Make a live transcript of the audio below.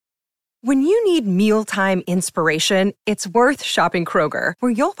When you need mealtime inspiration, it's worth shopping Kroger,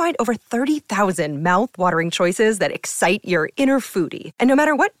 where you'll find over 30,000 mouth-watering choices that excite your inner foodie. And no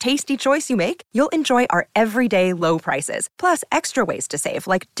matter what tasty choice you make, you'll enjoy our everyday low prices, plus extra ways to save,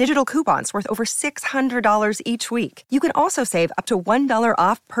 like digital coupons worth over $600 each week. You can also save up to $1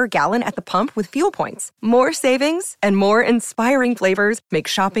 off per gallon at the pump with fuel points. More savings and more inspiring flavors make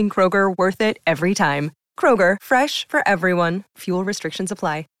shopping Kroger worth it every time. Kroger, fresh for everyone. Fuel restrictions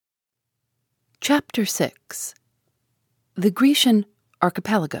apply. Chapter 6. The Grecian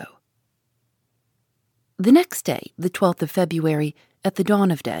Archipelago. The next day, the 12th of February, at the dawn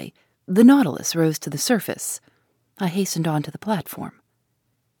of day, the Nautilus rose to the surface. I hastened on to the platform.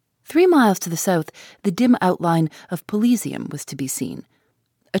 3 miles to the south, the dim outline of Pelusium was to be seen.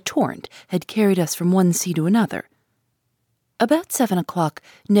 A torrent had carried us from one sea to another. About 7 o'clock,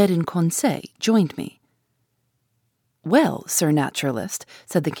 Ned and Conseil joined me. "Well, Sir Naturalist,"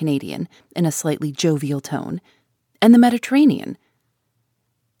 said the Canadian, in a slightly jovial tone, "and the Mediterranean?"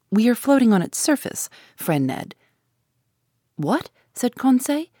 "We are floating on its surface, friend Ned." "What?" said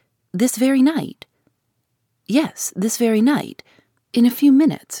Conseil. "This very night?" "Yes, this very night. In a few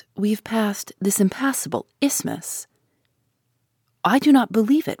minutes we have passed this impassable isthmus." "I do not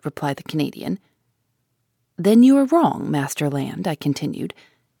believe it," replied the Canadian. "Then you are wrong, Master Land," I continued.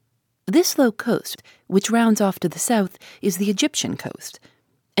 "This low coast, which rounds off to the south, is the Egyptian coast.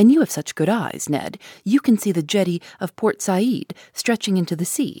 And you have such good eyes, Ned. You can see the jetty of Port Said stretching into the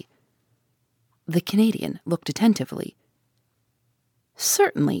sea." The Canadian looked attentively.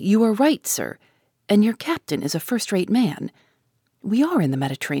 "Certainly, you are right, sir, and your captain is a first-rate man. We are in the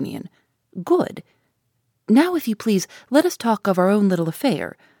Mediterranean. Good. Now, if you please, let us talk of our own little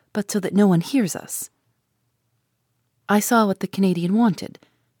affair, but so that no one hears us." I saw what the Canadian wanted,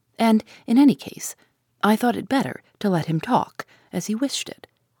 and, in any case, I thought it better to let him talk, as he wished it.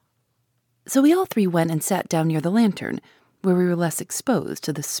 So we all three went and sat down near the lantern, where we were less exposed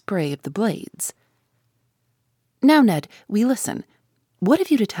to the spray of the blades. "Now, Ned, we listen. What have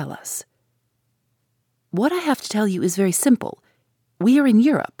you to tell us?" "What I have to tell you is very simple. We are in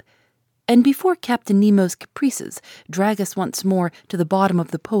Europe, and before Captain Nemo's caprices drag us once more to the bottom of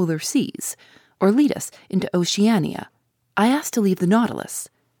the polar seas, or lead us into Oceania, I ask to leave the Nautilus."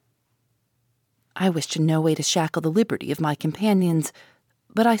 I wished in no way to shackle the liberty of my companions,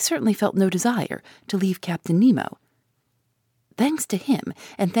 but I certainly felt no desire to leave Captain Nemo. Thanks to him,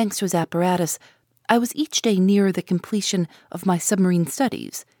 and thanks to his apparatus, I was each day nearer the completion of my submarine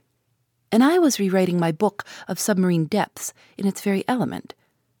studies, and I was rewriting my book of submarine depths in its very element.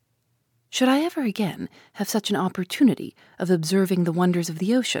 Should I ever again have such an opportunity of observing the wonders of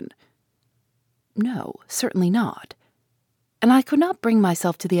the ocean? No, certainly not. And I could not bring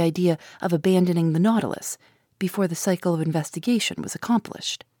myself to the idea of abandoning the Nautilus before the cycle of investigation was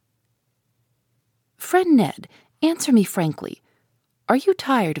accomplished. "Friend Ned, answer me frankly. Are you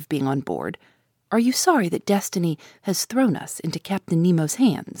tired of being on board? Are you sorry that destiny has thrown us into Captain Nemo's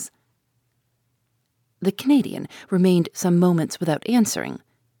hands?" The Canadian remained some moments without answering.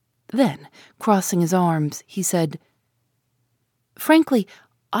 Then, crossing his arms, he said, "Frankly,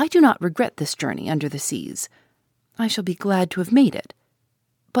 I do not regret this journey under the seas. I shall be glad to have made it.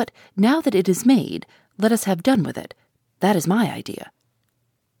 But now that it is made, let us have done with it. That is my idea."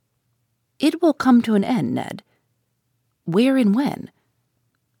 "It will come to an end, Ned." "Where and when?"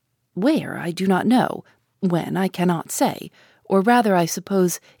 "Where, I do not know. When, I cannot say. Or rather, I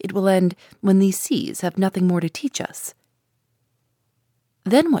suppose it will end when these seas have nothing more to teach us."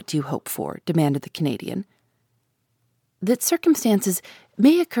 "Then what do you hope for?" demanded the Canadian. "That circumstances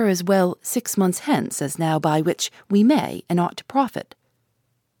may occur as well 6 months hence as now, by which we may and ought to profit."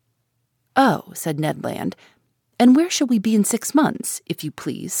 "Oh," said Ned Land, "and where shall we be in 6 months, if you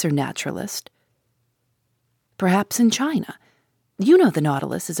please, Sir Naturalist?" "Perhaps in China. You know the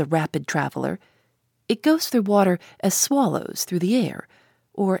Nautilus is a rapid traveler. It goes through water as swallows through the air,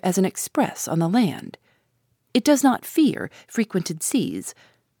 or as an express on the land. It does not fear frequented seas.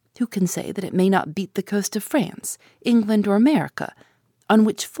 Who can say that it may not beat the coast of France, England, or America, on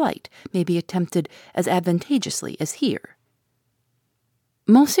which flight may be attempted as advantageously as here?"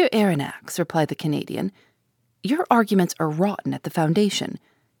 "Monsieur Aronnax," replied the Canadian, "your arguments are rotten at the foundation.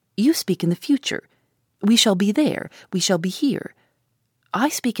 You speak in the future. We shall be there, we shall be here. I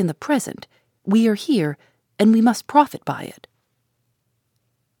speak in the present. We are here, and we must profit by it."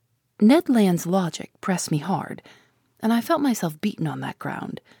 Ned Land's logic pressed me hard, and I felt myself beaten on that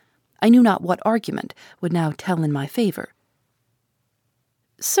ground. I knew not what argument would now tell in my favor.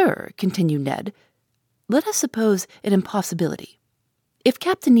 "Sir," continued Ned, "let us suppose an impossibility. If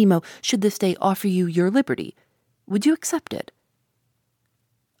Captain Nemo should this day offer you your liberty, would you accept it?"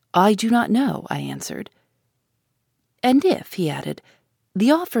 I do not know, I answered. And if, he added,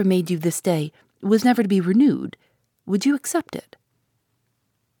 the offer made you this day was never to be renewed, would you accept it?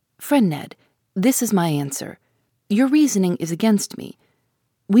 Friend Ned, this is my answer. Your reasoning is against me.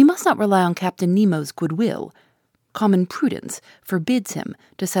 We must not rely on Captain Nemo's goodwill. Common prudence forbids him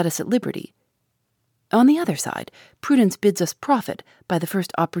to set us at liberty. On the other side, prudence bids us profit by the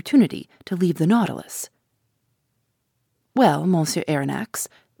first opportunity to leave the Nautilus. Well, Monsieur Aronnax,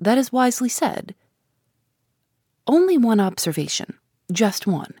 that is wisely said. Only one observation, just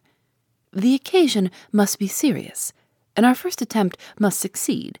one. The occasion must be serious, and our first attempt must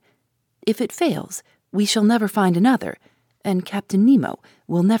succeed. If it fails, we shall never find another, and Captain Nemo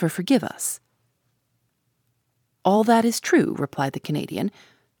will never forgive us. All that is true, replied the Canadian,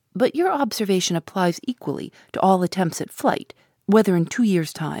 but your observation applies equally to all attempts at flight, whether in 2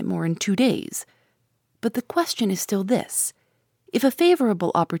 years' time or in 2 days. But the question is still this. If a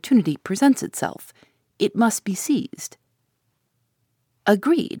favorable opportunity presents itself, it must be seized.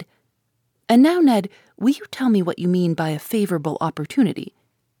 Agreed. And now, Ned, will you tell me what you mean by a favorable opportunity?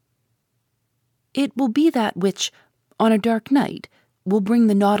 It will be that which, on a dark night, will bring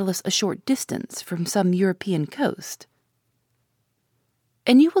the Nautilus a short distance from some European coast.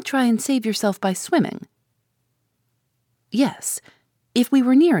 And you will try and save yourself by swimming? Yes, if we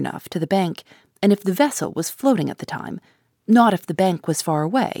were near enough to the bank, and if the vessel was floating at the time, not if the bank was far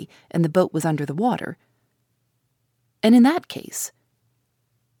away and the boat was under the water. And in that case,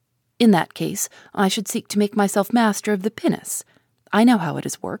 I should seek to make myself master of the pinnace. I know how it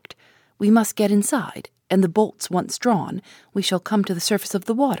is worked. We must get inside, and the bolts once drawn, we shall come to the surface of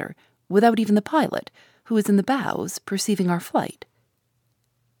the water, without even the pilot, who is in the bows, perceiving our flight.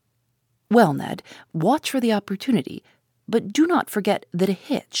 Well, Ned, watch for the opportunity, but do not forget that a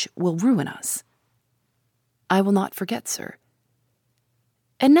hitch will ruin us. I will not forget, sir.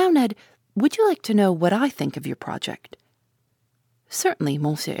 And now, Ned, would you like to know what I think of your project? Certainly,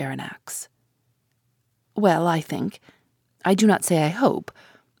 Monsieur Aronnax. Well, I do not say I hope,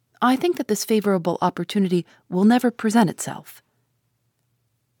 I think that this favorable opportunity will never present itself.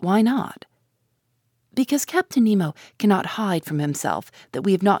 Why not? Because Captain Nemo cannot hide from himself that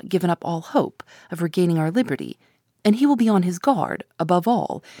we have not given up all hope of regaining our liberty, and he will be on his guard, above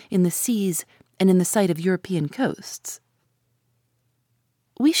all, in the seas and in the sight of European coasts.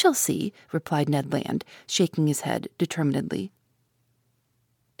 We shall see, replied Ned Land, shaking his head determinedly.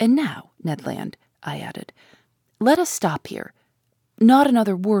 And now, Ned Land, I added, let us stop here. Not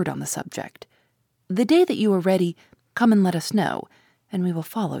another word on the subject. The day that you are ready, come and let us know, and we will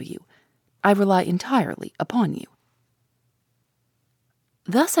follow you. I rely entirely upon you.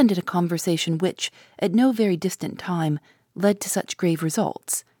 Thus ended a conversation which, at no very distant time, led to such grave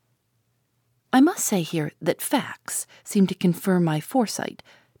results. I must say here that facts seem to confirm my foresight,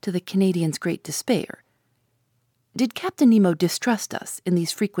 to the Canadian's great despair. Did Captain Nemo distrust us in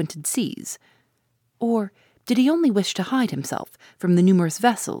these frequented seas? Or did he only wish to hide himself from the numerous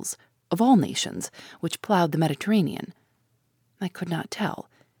vessels, of all nations, which ploughed the Mediterranean? I could not tell,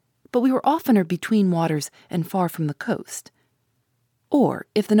 but we were oftener between waters and far from the coast. Or,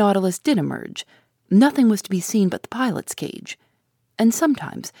 if the Nautilus did emerge, nothing was to be seen but the pilot's cage, and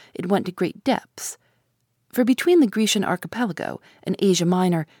sometimes it went to great depths, for between the Grecian archipelago and Asia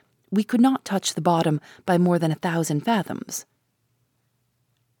Minor, we could not touch the bottom by more than 1,000 fathoms.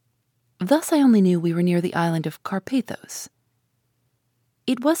 Thus I only knew we were near the island of Carpathos.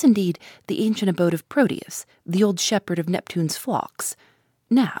 It was indeed the ancient abode of Proteus, the old shepherd of Neptune's flocks,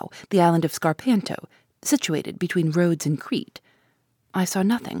 now the island of Scarpanto, situated between Rhodes and Crete. I saw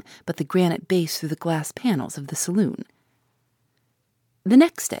nothing but the granite base through the glass panels of the saloon. The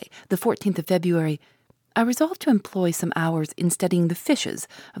next day, the 14th of February, I resolved to employ some hours in studying the fishes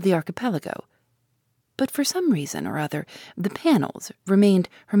of the archipelago. But for some reason or other, the panels remained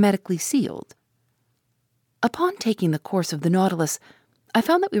hermetically sealed. Upon taking the course of the Nautilus, I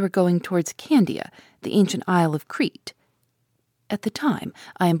found that we were going towards Candia, the ancient isle of Crete. At the time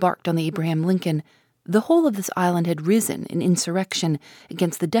I embarked on the Abraham Lincoln, the whole of this island had risen in insurrection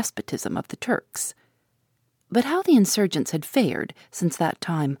against the despotism of the Turks. But how the insurgents had fared since that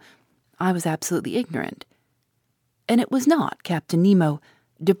time, I was absolutely ignorant. And it was not Captain Nemo,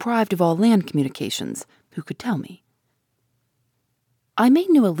 deprived of all land communications, who could tell me. I made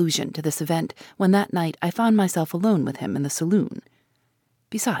no allusion to this event when that night I found myself alone with him in the saloon.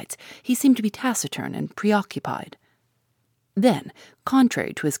 Besides, he seemed to be taciturn and preoccupied. Then,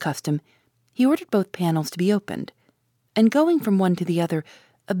 contrary to his custom, he ordered both panels to be opened, and going from one to the other,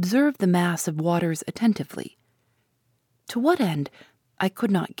 observed the mass of waters attentively. To what end, I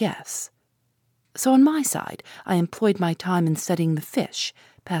could not guess. So on my side, I employed my time in studying the fish,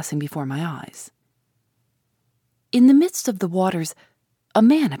 passing before my eyes. In the midst of the waters, a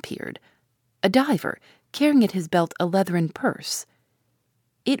man appeared, a diver, carrying at his belt a leathern purse.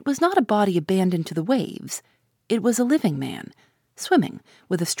 It was not a body abandoned to the waves. It was a living man, swimming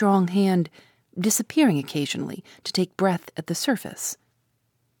with a strong hand, disappearing occasionally to take breath at the surface.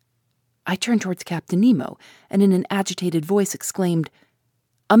 I turned towards Captain Nemo and in an agitated voice exclaimed,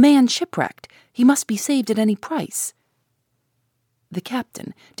 "A man shipwrecked! He must be saved at any price!" The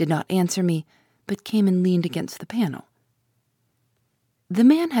captain did not answer me, but came and leaned against the panel. The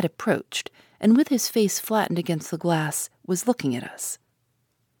man had approached, and with his face flattened against the glass, was looking at us.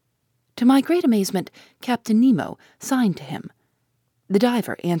 To my great amazement, Captain Nemo signed to him. The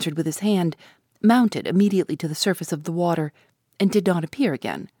diver answered with his hand, mounted immediately to the surface of the water, and did not appear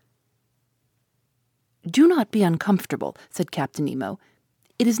again. "Do not be uncomfortable," said Captain Nemo.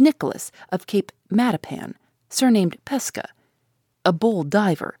 "It is Nicholas of Cape Matapan, surnamed Pesca, a bold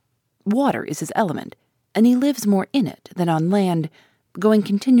diver. Water is his element, and he lives more in it than on land, going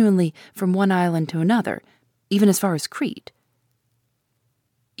continually from one island to another, even as far as Crete."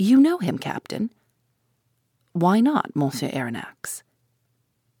 "You know him, Captain?" "Why not, Monsieur Aronnax?"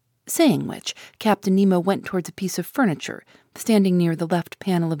 Saying which, Captain Nemo went towards a piece of furniture standing near the left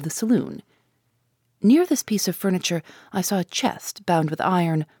panel of the saloon. Near this piece of furniture I saw a chest bound with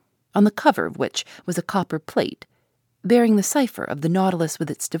iron, on the cover of which was a copper plate, bearing the cipher of the Nautilus with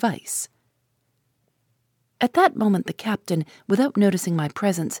its device. At that moment the captain, without noticing my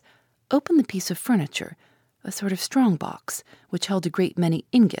presence, opened the piece of furniture, a sort of strong box, which held a great many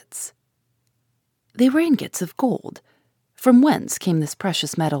ingots. They were ingots of gold. From whence came this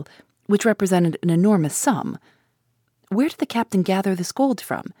precious metal, which represented an enormous sum? Where did the captain gather this gold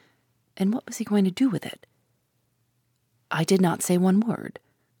from, and what was he going to do with it? I did not say one word.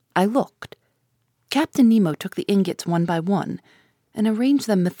 I looked. Captain Nemo took the ingots one by one, and arranged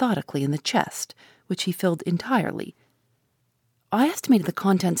them methodically in the chest, which he filled entirely. I estimated the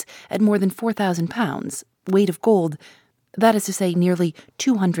contents at more than 4,000 pounds, weight of gold, that is to say, nearly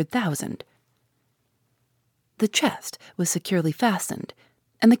 200,000. The chest was securely fastened,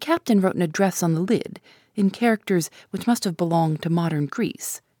 and the captain wrote an address on the lid, in characters which must have belonged to modern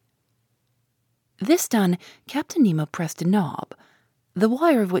Greece. This done, Captain Nemo pressed a knob, the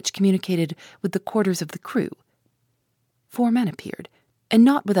wire of which communicated with the quarters of the crew. 4 men appeared, and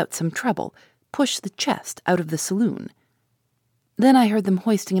not without some trouble, pushed the chest out of the saloon. Then I heard them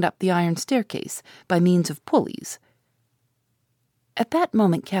hoisting it up the iron staircase by means of pulleys. At that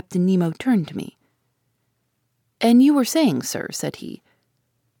moment Captain Nemo turned to me. "And you were saying, sir," said he.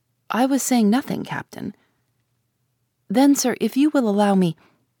 "I was saying nothing, Captain." "Then, sir, if you will allow me,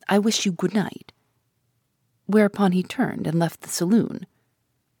 I wish you good night." Whereupon he turned and left the saloon.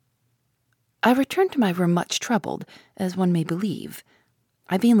 I returned to my room much troubled, as one may believe.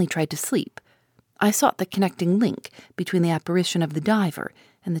 I vainly tried to sleep. I sought the connecting link between the apparition of the diver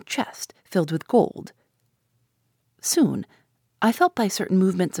and the chest filled with gold. Soon, I felt by certain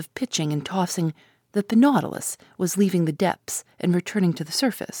movements of pitching and tossing that the Nautilus was leaving the depths and returning to the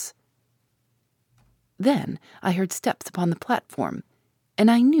surface. Then I heard steps upon the platform, and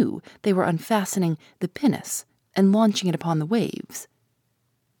I knew they were unfastening the pinnace and launching it upon the waves.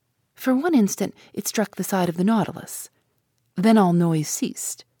 For one instant it struck the side of the Nautilus. Then all noise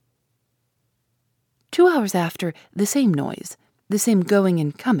ceased. 2 hours after, the same noise, the same going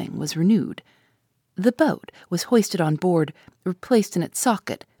and coming, was renewed. The boat was hoisted on board, replaced in its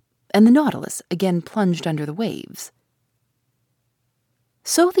socket, and the Nautilus again plunged under the waves.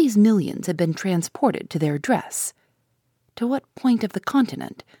 So these millions had been transported to their address. To what point of the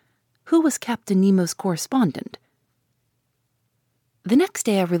continent? Who was Captain Nemo's correspondent? The next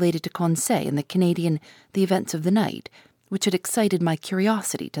day I related to Conseil and the Canadian the events of the night, which had excited my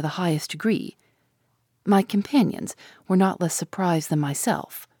curiosity to the highest degree. My companions were not less surprised than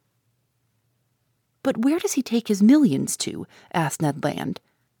myself. "But where does he take his millions to?" asked Ned Land.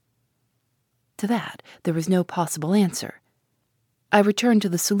 To that there was no possible answer. I returned to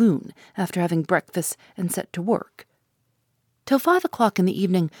the saloon after having breakfast and set to work. Till 5 o'clock in the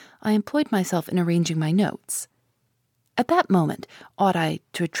evening I employed myself in arranging my notes. At that moment, ought I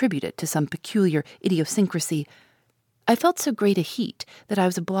to attribute it to some peculiar idiosyncrasy, I felt so great a heat that I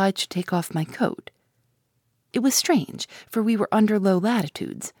was obliged to take off my coat. It was strange, for we were under low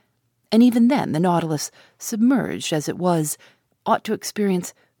latitudes, and even then the Nautilus, submerged as it was, ought to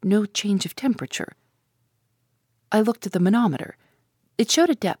experience no change of temperature. I looked at the manometer. It showed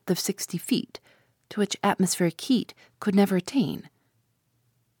a depth of 60 feet, to which atmospheric heat could never attain.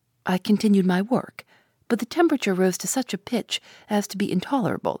 I continued my work, but the temperature rose to such a pitch as to be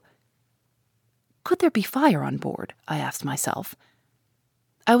intolerable. Could there be fire on board? I asked myself.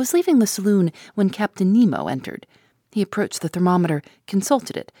 I was leaving the saloon when Captain Nemo entered. He approached the thermometer,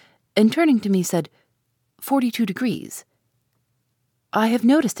 consulted it, and turning to me said, 42 degrees. I have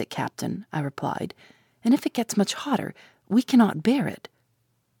noticed it, Captain, I replied, and if it gets much hotter, we cannot bear it.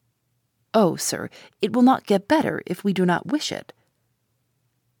 Oh, sir, it will not get better if we do not wish it.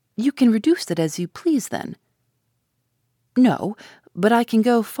 You can reduce it as you please, then. No, but I can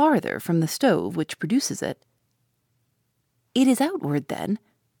go farther from the stove which produces it. It is outward, then?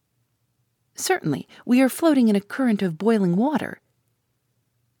 Certainly, we are floating in a current of boiling water.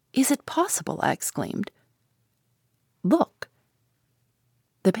 Is it possible? I exclaimed. Look.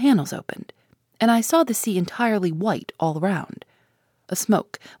 The panels opened, and I saw the sea entirely white all around. A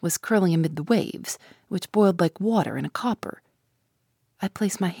smoke was curling amid the waves, which boiled like water in a copper. I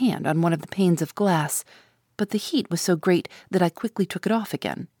placed my hand on one of the panes of glass, but the heat was so great that I quickly took it off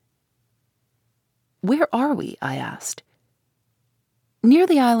again. Where are we? I asked. Near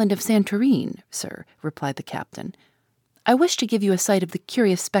the island of Santorin, sir, replied the captain. I wish to give you a sight of the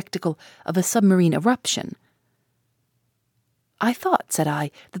curious spectacle of a submarine eruption. I thought, said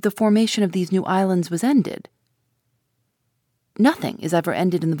I, that the formation of these new islands was ended. Nothing is ever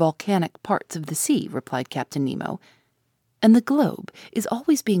ended in the volcanic parts of the sea, replied Captain Nemo, and the globe is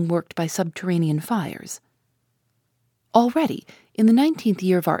always being worked by subterranean fires. Already, in the 19th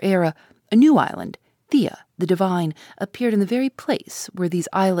year of our era, a new island, Thea, the Divine, appeared in the very place where these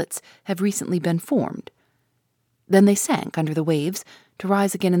islets have recently been formed. Then they sank under the waves to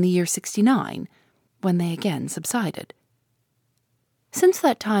rise again in the year 69, when they again subsided. Since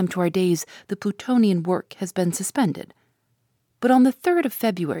that time to our days, the Plutonian work has been suspended. But on the 3rd of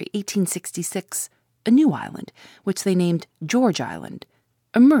February, 1866, a new island, which they named George Island,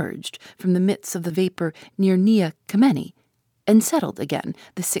 emerged from the midst of the vapor near Nea Kamenni, and settled again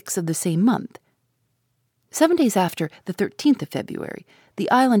the 6th of the same month. 7 days after, the 13th of February,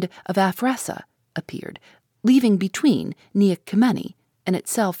 the island of Afrasa appeared, leaving between Nea Kamenni and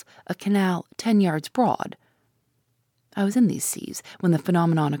itself a canal 10 yards broad. I was in these seas when the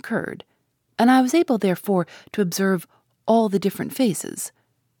phenomenon occurred, and I was able, therefore, to observe all the different phases.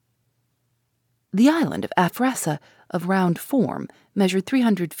 The island of Afrasa, of round form, measured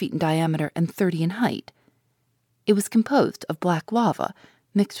 300 feet in diameter and 30 in height. It was composed of black lava,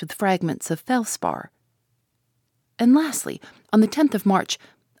 mixed with fragments of felspar. And lastly, on the 10th of March,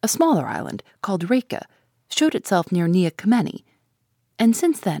 a smaller island, called Reka, showed itself near Nea Kamenni, and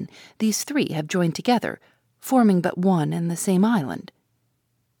since then these three have joined together, forming but one and the same island.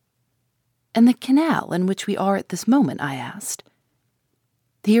 And the canal in which we are at this moment, I asked.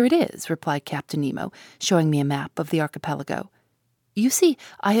 Here it is, replied Captain Nemo, showing me a map of the archipelago. You see,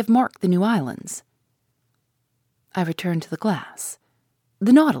 I have marked the new islands. I returned to the glass.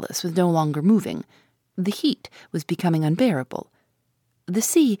 The Nautilus was no longer moving. The heat was becoming unbearable. The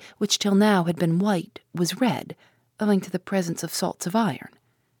sea, which till now had been white, was red, owing to the presence of salts of iron.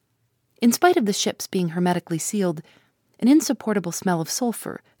 In spite of the ships being hermetically sealed, an insupportable smell of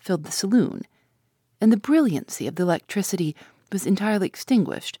sulfur filled the saloon, and the brilliancy of the electricity was entirely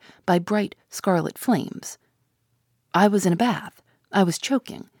extinguished by bright scarlet flames. I was in a bath. I was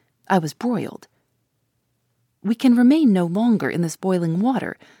choking. I was broiled. We can remain no longer in this boiling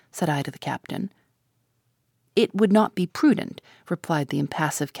water, said I to the captain. It would not be prudent, replied the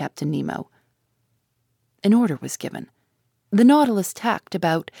impassive Captain Nemo. An order was given. The Nautilus tacked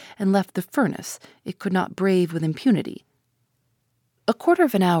about and left the furnace it could not brave with impunity. A quarter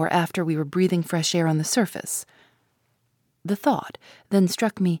of an hour after, we were breathing fresh air on the surface. The thought then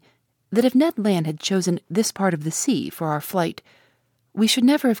struck me that if Ned Land had chosen this part of the sea for our flight, we should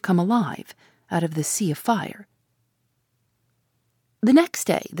never have come alive out of this sea of fire. The next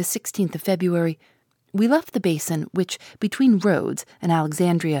day, the 16th of February, we left the basin which, between Rhodes and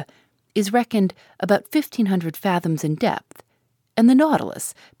Alexandria, is reckoned about 1,500 fathoms in depth, and the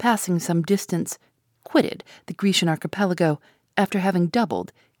Nautilus, passing some distance, quitted the Grecian archipelago after having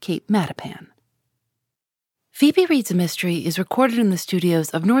doubled Cape Matapan. Phoebe Reads a Mystery is recorded in the studios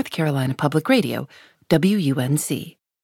of North Carolina Public Radio, WUNC.